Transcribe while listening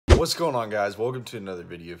What's going on, guys? Welcome to another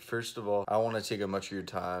video. First of all, I want to take up much of your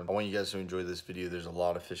time. I want you guys to enjoy this video. There's a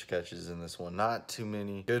lot of fish catches in this one. Not too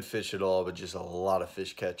many good fish at all, but just a lot of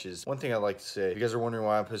fish catches. One thing I'd like to say, if you guys are wondering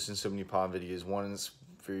why I'm posting so many pond videos, one, it's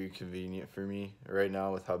very convenient for me right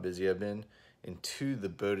now with how busy I've been, and two, the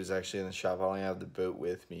boat is actually in the shop. I only have the boat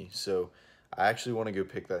with me, so I actually want to go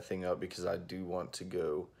pick that thing up because I do want to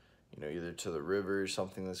go, you know, either to the river or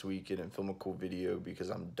something this weekend and film a cool video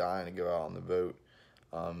because I'm dying to go out on the boat.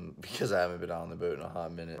 Because I haven't been out on the boat in a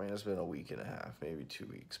hot minute. I mean, it's been a week and a half, maybe 2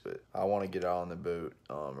 weeks, but I want to get out on the boat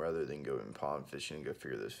rather than go in pond fishing and go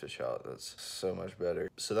figure those fish out. That's so much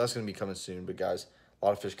better. So that's going to be coming soon. But guys, a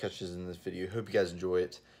lot of fish catches in this video. Hope you guys enjoy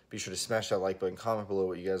it. Be sure to smash that like button, comment below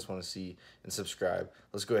what you guys want to see, and subscribe.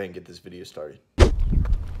 Let's go ahead and get this video started.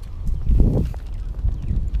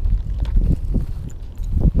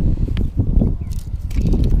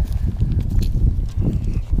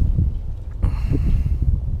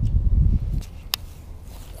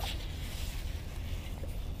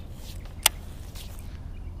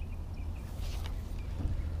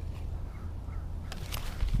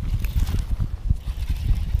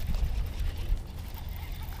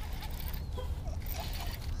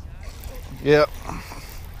 Yep.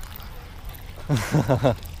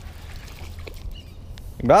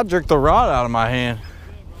 About jerked the rod out of my hand.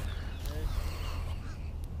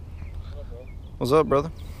 What's up,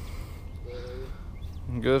 brother?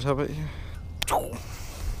 I'm good. How about you?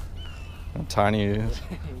 How tiny it is.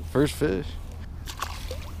 First fish.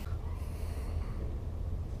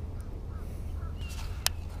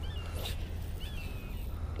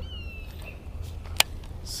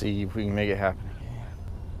 See if we can make it happen.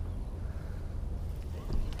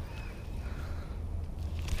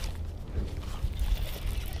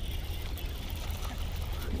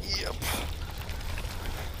 Yep.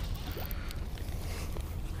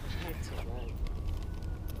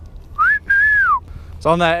 It's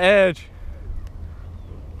on that edge.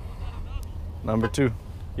 Number 2.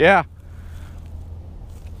 Yeah.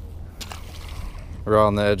 We're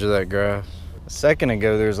on the edge of that grass. A second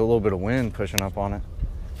ago, there's a little bit of wind pushing up on it.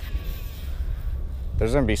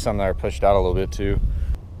 There's gonna be some that are pushed out a little bit too.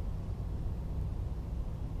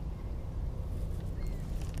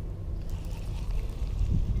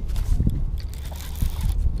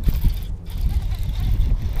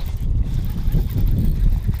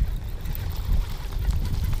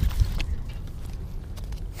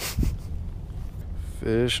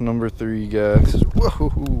 Fish number 3, guys.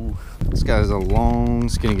 Whoa! This guy's a long,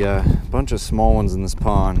 skinny guy. Bunch of small ones in this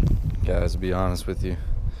pond, guys, to be honest with you.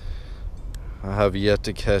 I have yet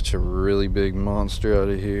to catch a really big monster out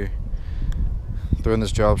of here. Throwing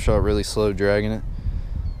this drop shot really slow, dragging it.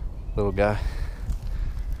 Little guy.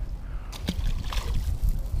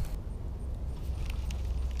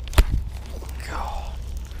 God.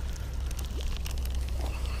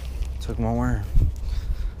 Took my worm.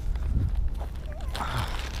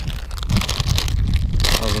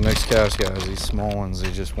 That was the next cast, guys. These small ones,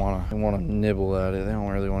 they just want to nibble at it. They don't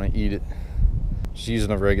really want to eat it. Just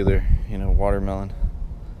using a regular, you know, watermelon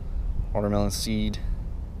seed,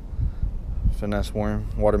 finesse worm.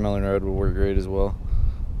 Watermelon red will work great as well.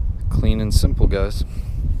 Clean and simple, guys.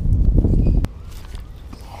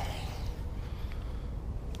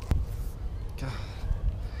 God.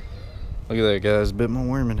 Look at that, guys. Bit my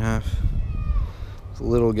worm in half. The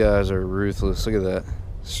little guys are ruthless. Look at that.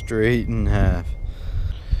 Straight in half.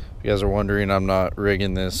 If you guys are wondering, I'm not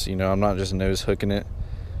rigging this. You know, I'm not just nose hooking it.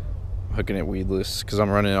 Hooking it weedless because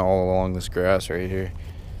I'm running it all along this grass right here.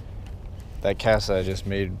 That cast that I just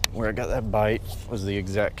made where I got that bite was the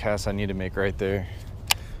exact cast I need to make right there.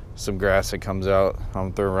 Some grass that comes out,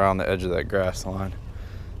 I'm throwing around the edge of that grass line.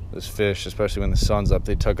 Those fish, especially when the sun's up,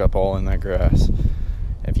 they tuck up all in that grass.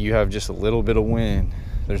 If you have just a little bit of wind,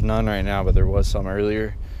 there's none right now, but there was some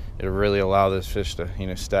earlier, it'll really allow those fish to, you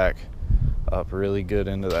know, stack up really good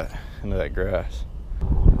into that grass.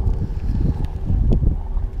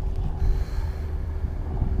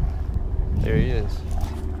 There he is.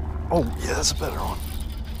 Oh, yeah, that's a better one.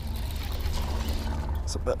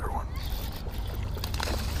 That's a better one.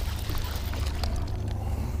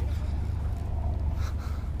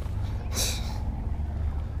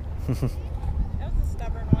 That was a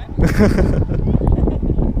stubborn one.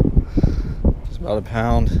 It's about a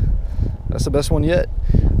pound. That's the best one yet.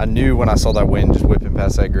 I knew when I saw that wind just whipping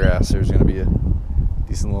past that grass, there was going to be a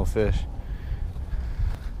decent little fish.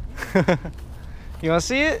 You want to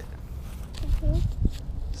see it?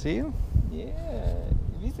 See him? Yeah.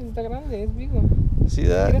 ¿Viste? Está grande, es bigo. See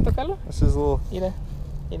that? ¿Quieres tocarlo? That's his little... Mira,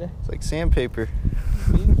 mira. It's like sandpaper.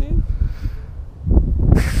 ¿Viste?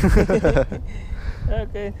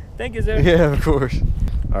 Okay. Thank you, sir. Yeah, of course.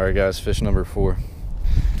 All right, guys, fish number 4.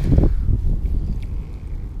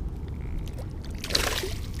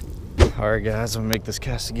 All right, guys, I'm gonna make this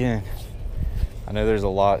cast again. I know there's a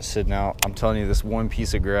lot sitting out. I'm telling you, this one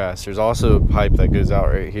piece of grass. There's also a pipe that goes out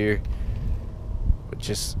right here. But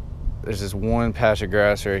just, there's this one patch of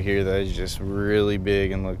grass right here that is just really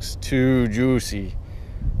big and looks too juicy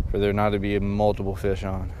for there not to be multiple fish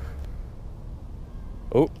on.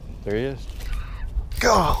 Oh, there he is.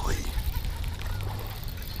 Golly.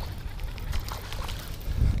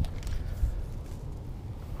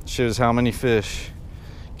 Shows how many fish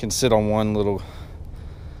can sit on one little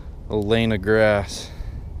lane of grass.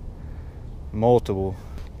 Multiple.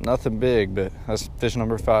 Nothing big, but that's fish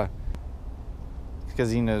number 5.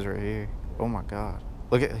 Because he knows right here. Oh my God.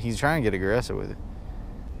 Look at, he's trying to get aggressive with it.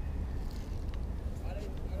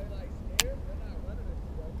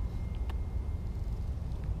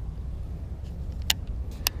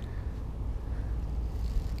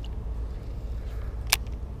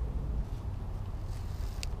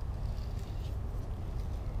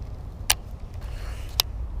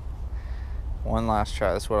 One last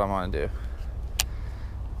try, that's what I'm gonna do.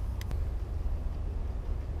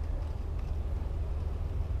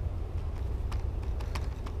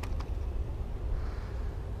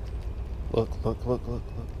 Look.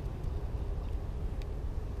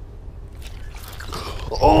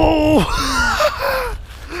 Oh!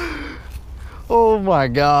 Oh my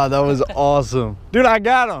God, that was awesome. Dude, I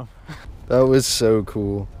got him. That was so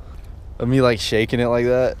cool. Of me like shaking it like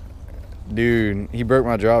that. Dude, he broke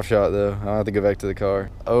my drop shot though. I'll have to go back to the car.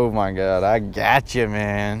 Oh my God, I got you,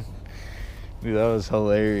 man. Dude, that was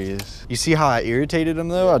hilarious. You see how I irritated him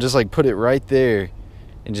though? I just like put it right there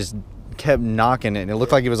and just kept knocking it. And it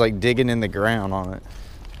looked like it was like digging in the ground on it.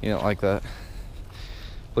 You don't like that.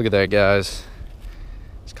 Look at that, guys.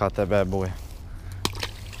 Just caught that bad boy.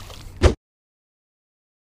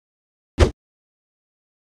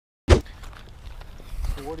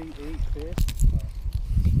 Fish.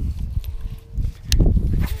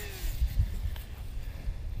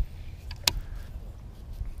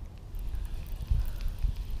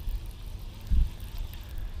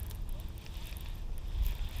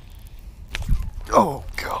 Oh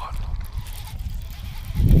God.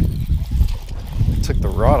 Took the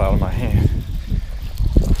rod out of my hand.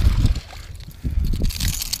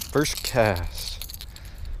 First cast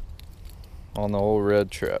on the old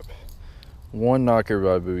red trap. One knocker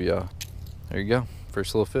by Booyah. There you go.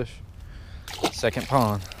 First little fish. Second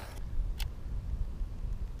pond.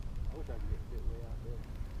 I wish I could get fit way out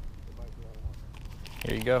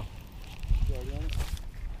there. Here you go.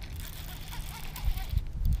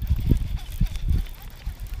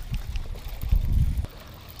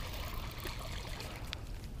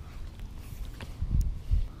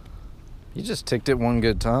 You just ticked it one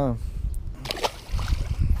good time.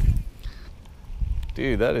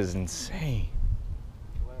 Dude, that is insane.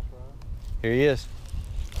 Here he is.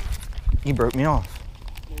 He broke me off.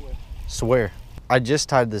 No way. Swear. I just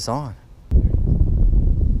tied this on.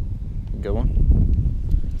 Good one.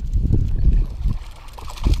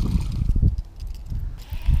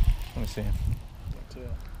 Let me see him.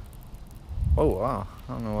 Oh wow.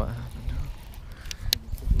 I don't know what happened.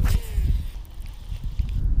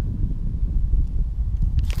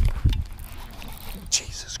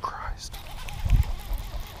 Jesus Christ.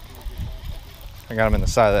 I got him in the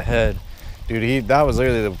side of the head. Dude, that was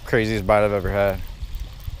literally the craziest bite I've ever had.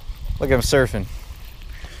 Look at him surfing.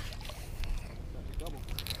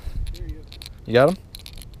 You got him?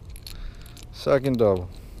 Second double.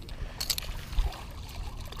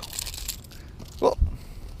 Well.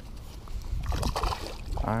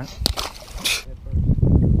 All right.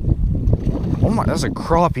 Oh my, that's a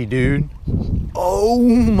crappie, dude. Oh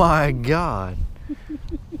my God.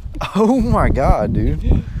 Oh my God,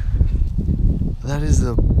 dude. That is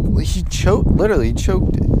the, he choked, literally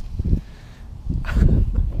choked it.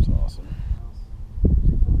 That's awesome.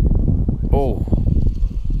 Oh.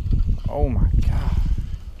 Oh my God.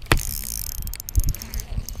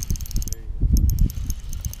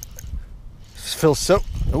 Feels so,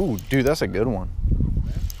 oh dude, that's a good one.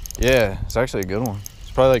 Yeah, it's actually a good one.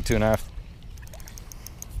 It's probably like 2.5.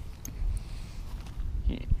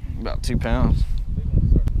 About 2 pounds.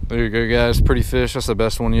 There you go, guys. Pretty fish. That's the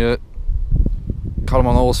best one yet. Caught him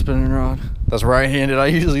on the old spinning rod. That's right-handed. I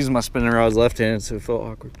usually use my spinning rods left-handed, so it felt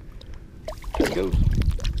awkward. There it goes.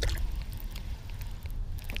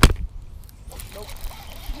 Nope.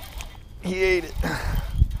 He ate it.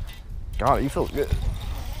 God, you feel good.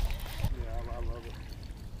 Yeah, I love it.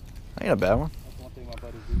 Ain't a bad one. That's one thing my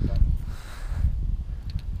buddies do.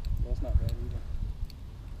 That's not bad either.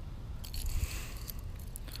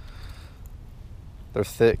 They're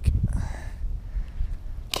thick.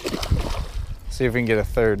 See if we can get a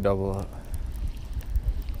third double up.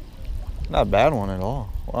 Not a bad one at all.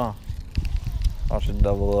 Wow. Watch it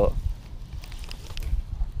double up.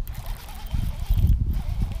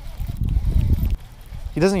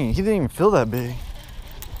 He didn't even feel that big.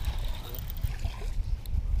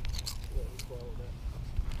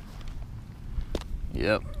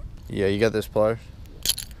 Yep. Yeah, you got this pliers.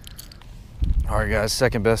 All right, guys,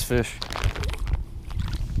 second best fish.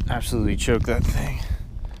 Absolutely choked that thing.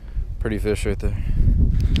 Pretty fish right there.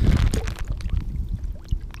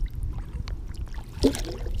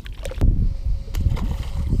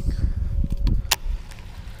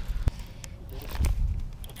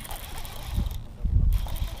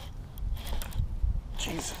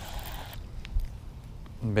 Jesus.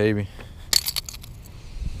 Baby.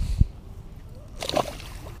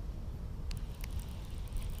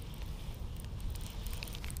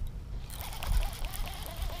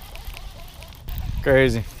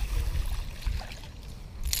 Crazy.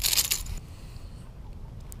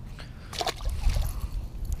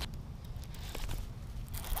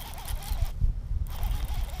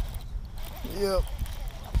 Yep.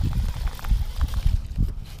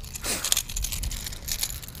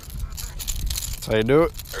 That's how you do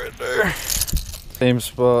it, right there. Same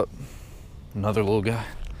spot. Another little guy.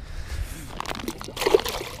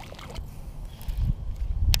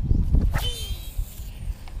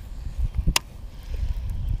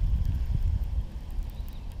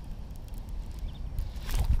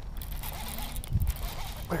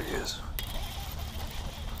 There he is.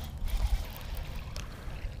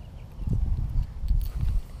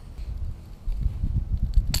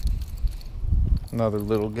 Another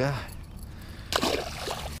little guy.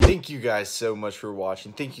 Thank you guys so much for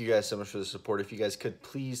watching. Thank you guys so much for the support. If you guys could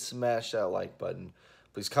please smash that like button.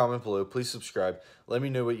 Please comment below. Please subscribe. Let me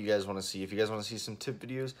know what you guys want to see. If you guys want to see some tip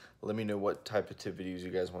videos, let me know what type of tip videos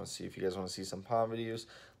you guys want to see. If you guys want to see some pond videos,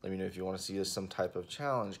 let me know if you want to see some type of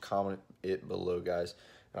challenge. Comment it below, guys,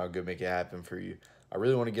 and I'll go make it happen for you. I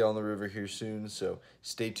really want to get on the river here soon, so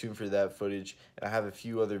stay tuned for that footage. And I have a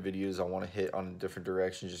few other videos I want to hit on different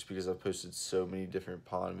directions just because I've posted so many different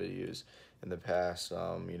pond videos in the past,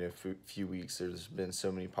 few weeks. There's been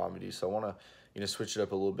so many pond videos, so I want to, switch it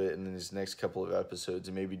up a little bit in these next couple of episodes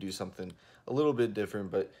and maybe do something a little bit different.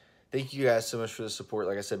 But thank you guys so much for the support.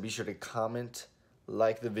 Like I said, be sure to comment,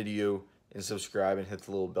 like the video, and subscribe and hit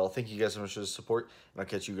the little bell. Thank you guys so much for the support, and I'll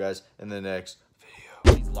catch you guys in the next video.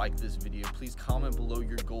 Please like this video. Please comment below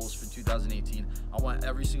your goals for 2018. I want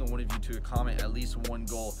every single one of you to comment at least one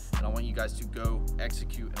goal, and I want you guys to go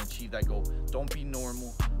execute and achieve that goal. Don't be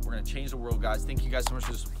normal. We're going to change the world, guys. Thank you guys so much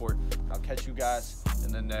for the support. I'll catch you guys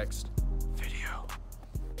in the next